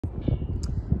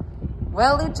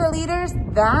Well, Lucha leaders,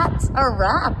 that's a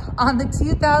wrap on the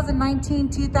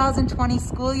 2019-2020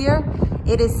 school year.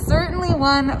 It is certainly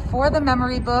one for the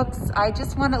memory books. I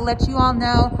just want to let you all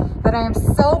know that I am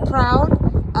so proud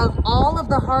of all of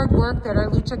the hard work that our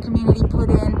Lucha community put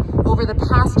in over the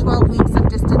past 12 weeks of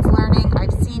distance learning.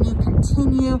 I've seen you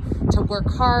continue to work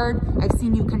hard. I've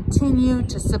seen you continue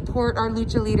to support our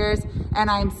Lucha leaders, and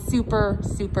I'm super,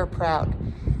 super proud.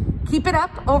 Keep it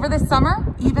up over the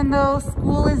summer. Even though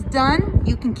school is done,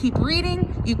 you can keep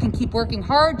reading, you can keep working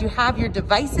hard. You have your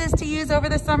devices to use over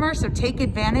the summer, so take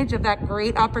advantage of that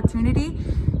great opportunity.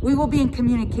 We will be in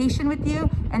communication with you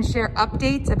and share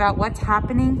updates about what's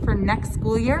happening for next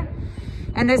school year.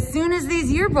 And as soon as these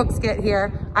yearbooks get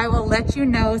here, I will let you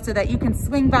know so that you can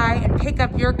swing by and pick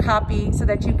up your copy so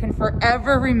that you can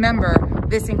forever remember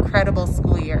this incredible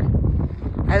school year.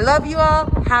 I love you all.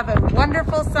 Have a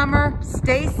wonderful summer.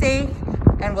 Stay safe,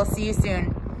 and we'll see you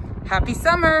soon. Happy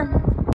summer.